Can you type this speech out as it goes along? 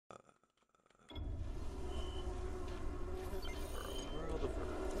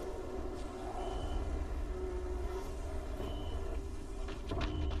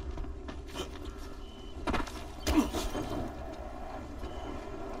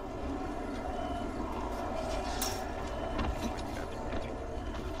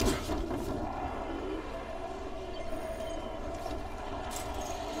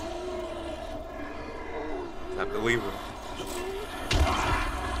leave him.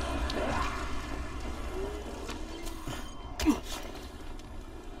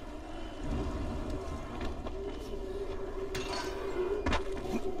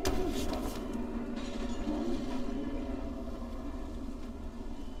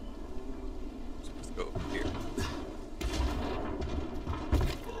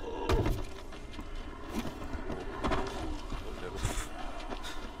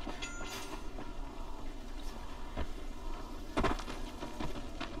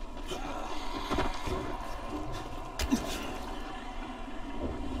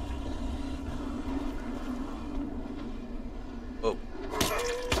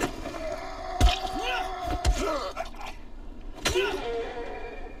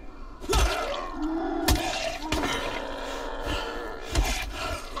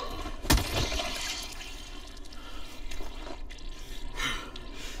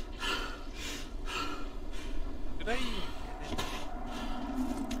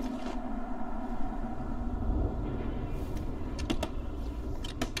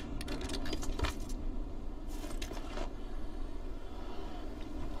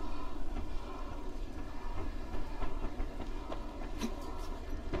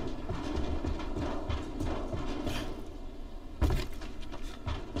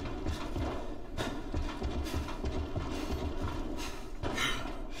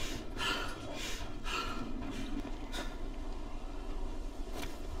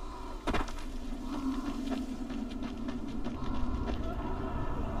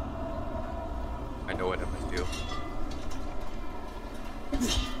 I know what I must do.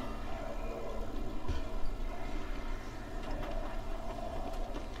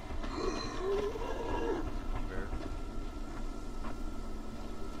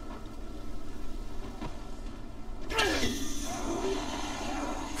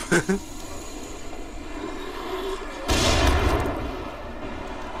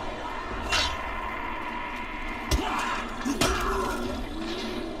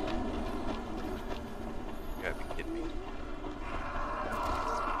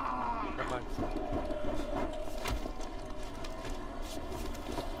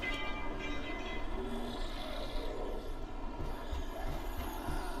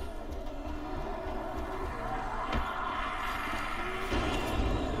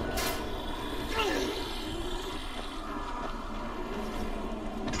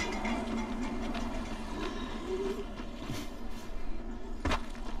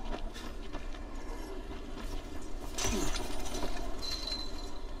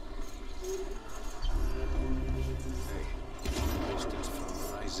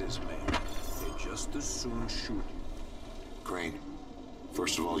 Soon shoot. Crane,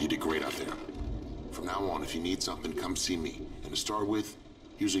 first of all, you did great out there. From now on, if you need something, come see me. And to start with,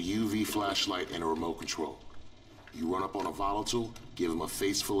 here's a UV flashlight and a remote control. You run up on a volatile, give him a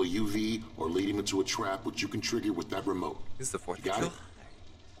face full of UV, or lead him into a trap which you can trigger with that remote. This is the fourth Got kill? it?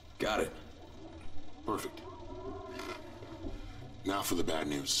 Got it. Perfect. Now for the bad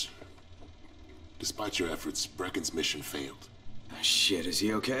news. Despite your efforts, Brecken's mission failed. Shit, is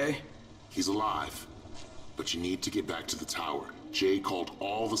he okay? He's alive, but you need to get back to the tower. Jay called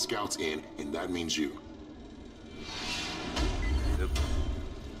all the scouts in, and that means you. Yep.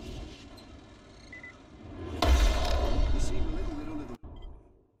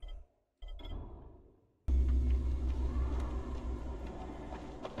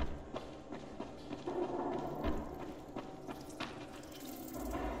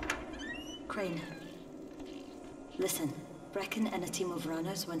 Crane, listen. Brecken and a team of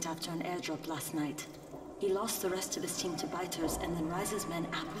runners went after an airdrop last night. He lost the rest of his team to biters, and then Rise's men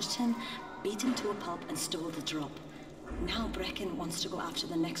ambushed him, beat him to a pulp, and stole the drop. Now Brecken wants to go after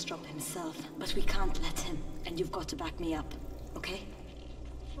the next drop himself, but we can't let him, and you've got to back me up, okay?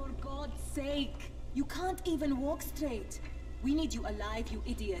 For God's sake! You can't even walk straight. We need you alive, you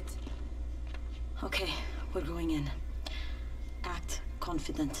idiot. Okay, we're going in. Act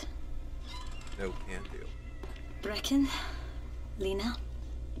confident. No can do. Brecken, Lena?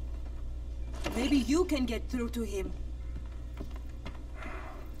 Maybe you can get through to him.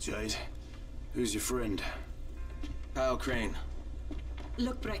 Jade, who's your friend? Kyle Crane.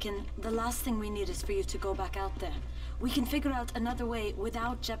 Look, Brecken, the last thing we need is for you to go back out there. We can figure out another way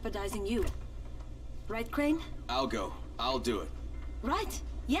without jeopardizing you. Right, Crane? I'll go. I'll do it. Right.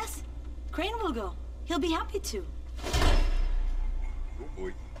 Yes. Crane will go. He'll be happy to. Oh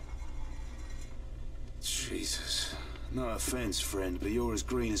boy. Jesus. No offense, friend, but you're as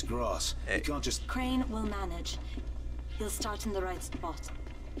green as grass. Hey. You can't just... Crane will manage. He'll start in the right spot.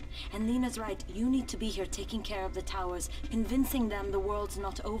 And Lena's right, you need to be here taking care of the towers, convincing them the world's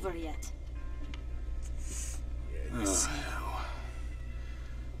not over yet. Yeah. Oh, hell.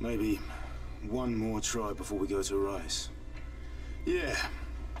 Maybe one more try before we go to Rise. Yeah,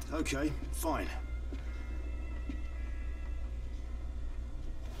 okay, fine.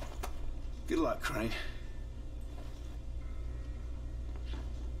 Good luck, Crane.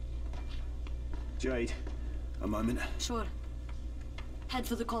 Jade, a moment. Sure. Head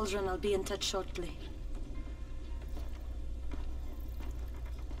for the cauldron. I'll be in touch shortly.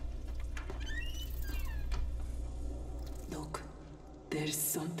 Look, there's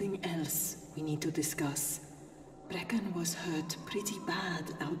something else we need to discuss. Brecken was hurt pretty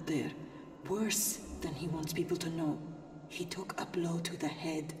bad out there. Worse than he wants people to know. He took a blow to the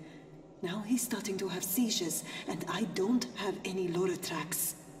head. Now he's starting to have seizures, and I don't have any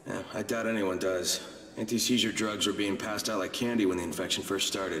Loratrax. Yeah, I doubt anyone does. Anti-seizure drugs were being passed out like candy when the infection first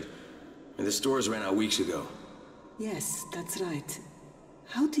started. And the stores ran out weeks ago. Yes, that's right.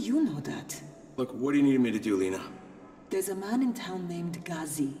 How do you know that? Look, what do you need me to do, Lena? There's a man in town named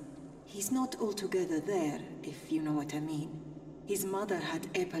Ghazi. He's not altogether there, if you know what I mean. His mother had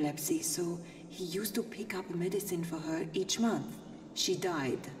epilepsy, so he used to pick up medicine for her each month. She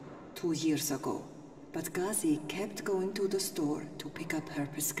died 2 years ago, but Ghazi kept going to the store to pick up her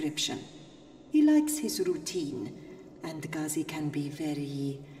prescription. He likes his routine, and Ghazi can be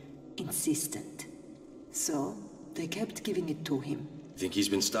very insistent. So, they kept giving it to him. Think he's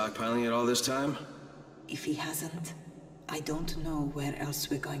been stockpiling it all this time? If he hasn't, I don't know where else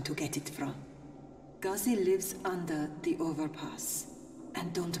we're going to get it from. Ghazi lives under the overpass.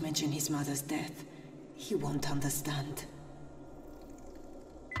 And don't mention his mother's death. He won't understand.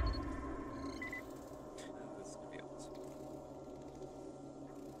 This could be awesome.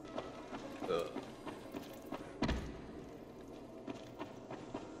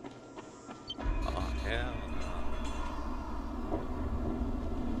 Oh, hell no.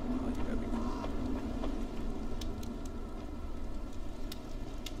 Oh, you gotta be cool.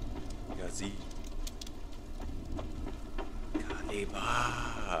 Gazi. Kaliba.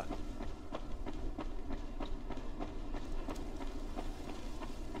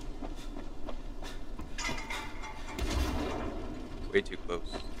 Way too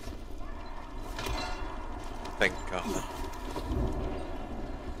close. Thank God.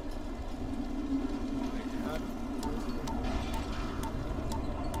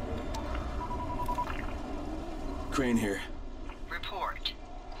 Crane here. Report.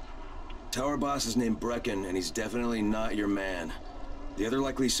 Tower boss is named Brecken, and he's definitely not your man. The other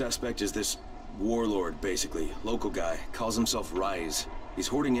likely suspect is this warlord, basically. Local guy. Calls himself Rise. He's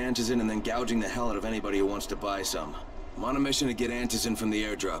hoarding antizin and then gouging the hell out of anybody who wants to buy some. I'm on a mission to get antizin from the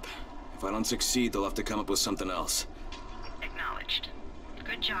airdrop. If I don't succeed, they'll have to come up with something else. Acknowledged.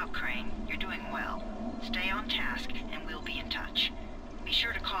 Good job, Crane. You're doing well. Stay on task, and we'll be in touch. Be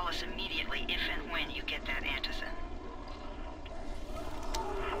sure to call us immediately if and when you get that antizin.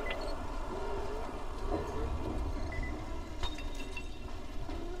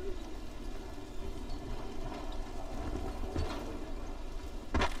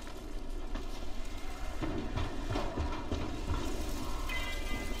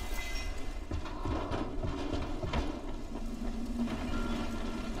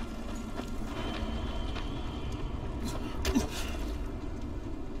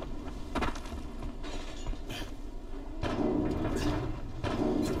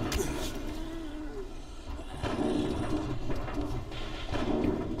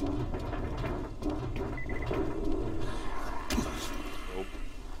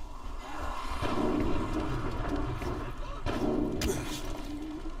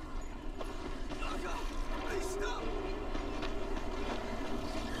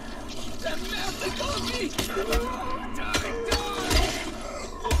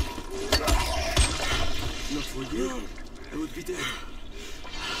 Not for you. I would be dead.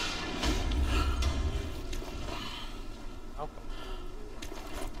 Oh.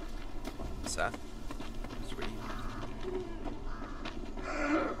 Seth. Sweet.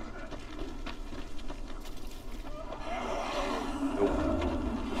 Nope.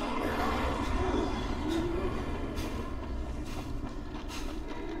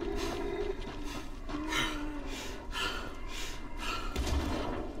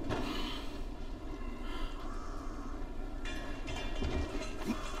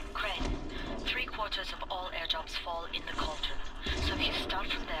 Crane, 3/4 of all airdrops fall in the cauldron. So if you start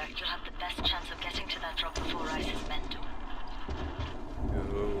from there, you'll have the best chance of getting to that drop before Rice's men do.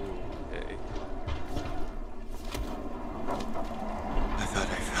 Okay. I thought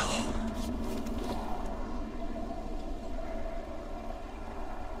I fell.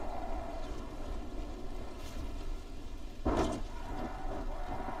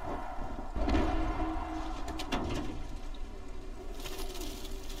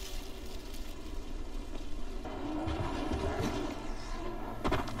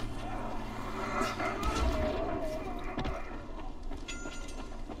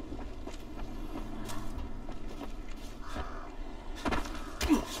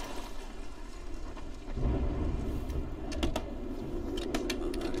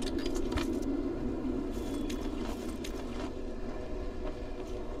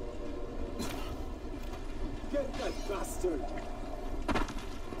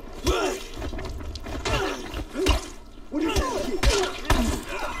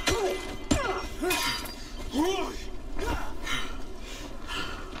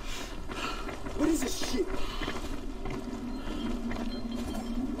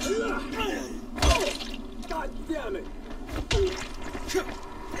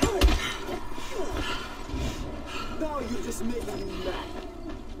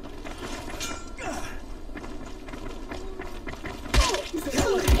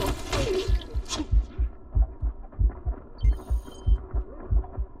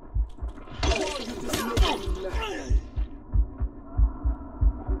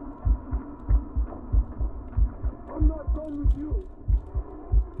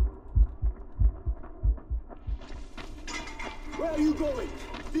 Where are you going?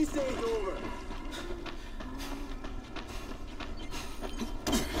 This ain't over.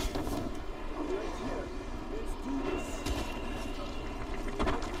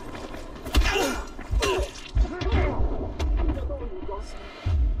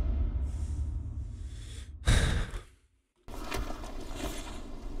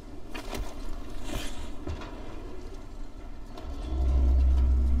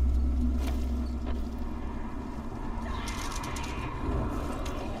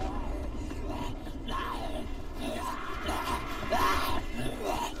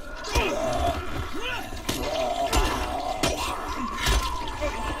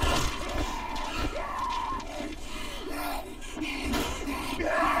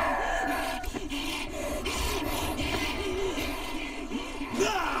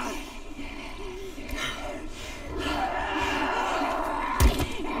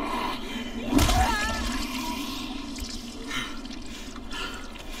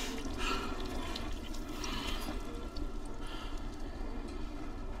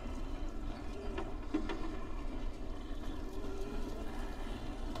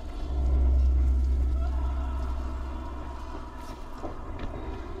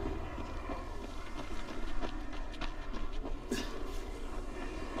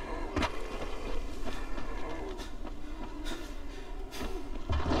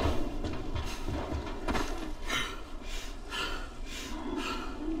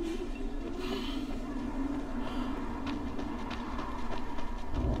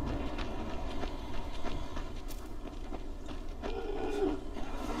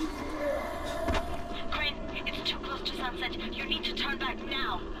 You need to turn back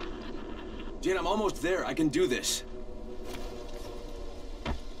now. Jane, I'm almost there. I can do this.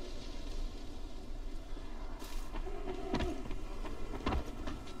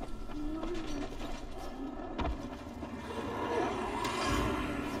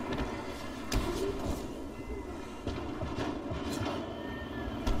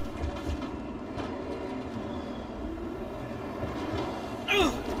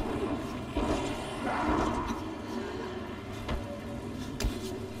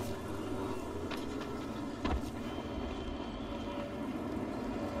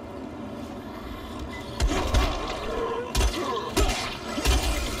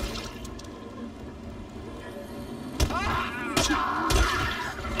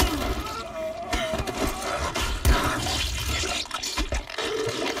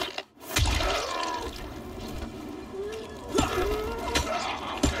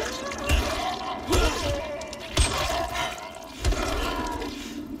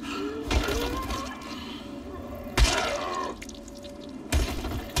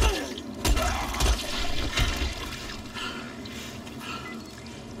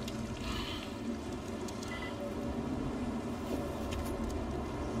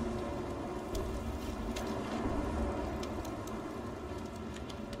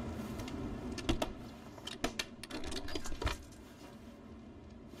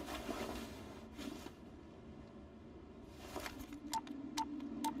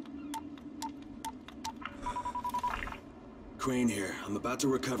 Crane here. I'm about to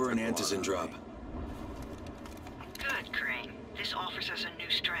recover an antizin drop. Good, Crane. This offers us a new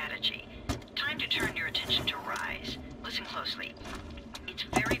strategy. Time to turn your attention to Rise. Listen closely. It's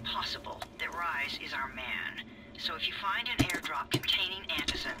very possible that Rise is our man. So if you find an airdrop containing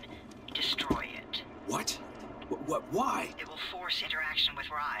antizin, destroy it. What? Why? It will force interaction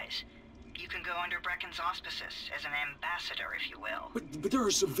with Rise. You can go under Brecken's auspices as an ambassador, if you will. But there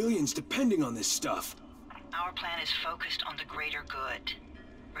are civilians depending on this stuff. Our plan is focused on the greater good.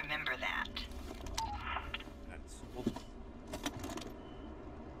 Remember that. That's cool.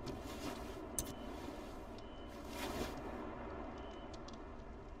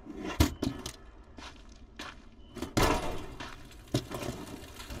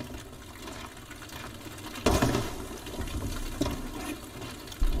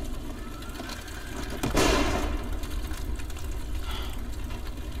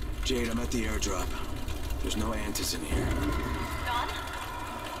 Jade, I'm at the airdrop. There's no antizin here. Don?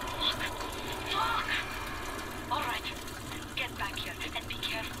 Fuck! All right. Get back here and be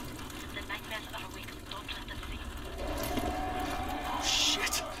careful. The nightmares are awake. Don't let them see. Oh,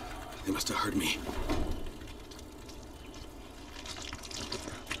 shit. They must have heard me.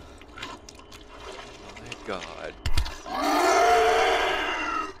 My God.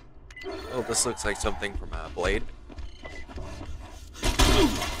 Oh, this looks like something from Blade.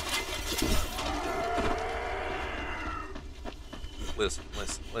 Listen.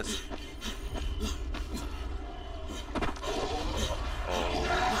 Oh.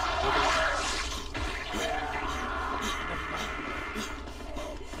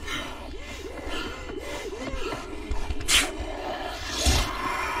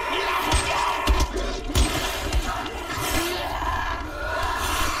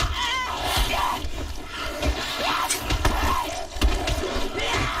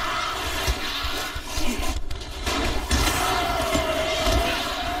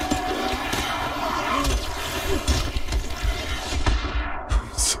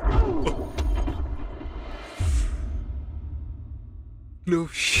 No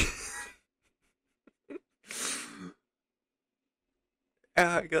shit.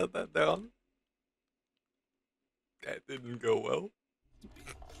 I got that down. That didn't go well.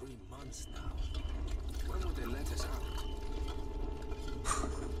 3 months now. When would they let us out?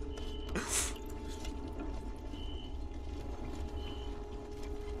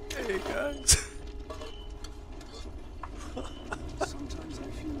 Hey guys. Sometimes I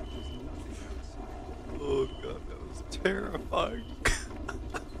feel like there's nothing else. Oh god, that was terrifying.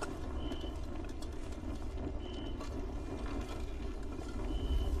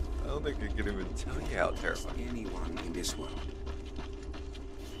 I don't think I can even tell you how terrifying. Anyone in this world.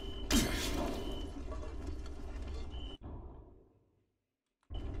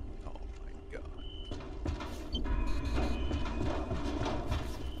 Oh my god.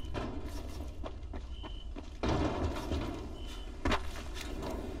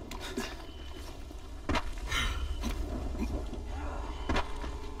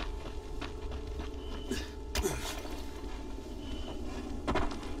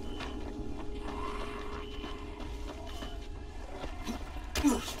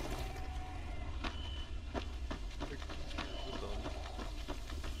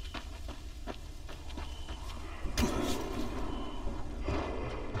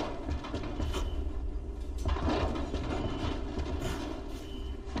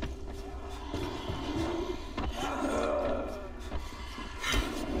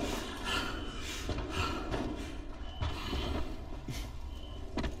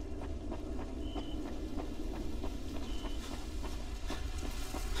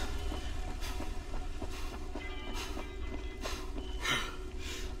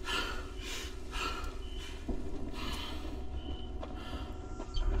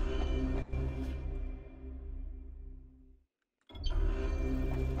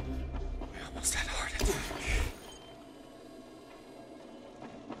 Almost had a heart attack.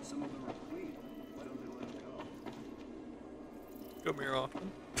 Some of them are clean. Why don't they let them go? Come here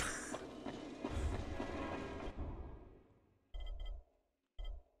often.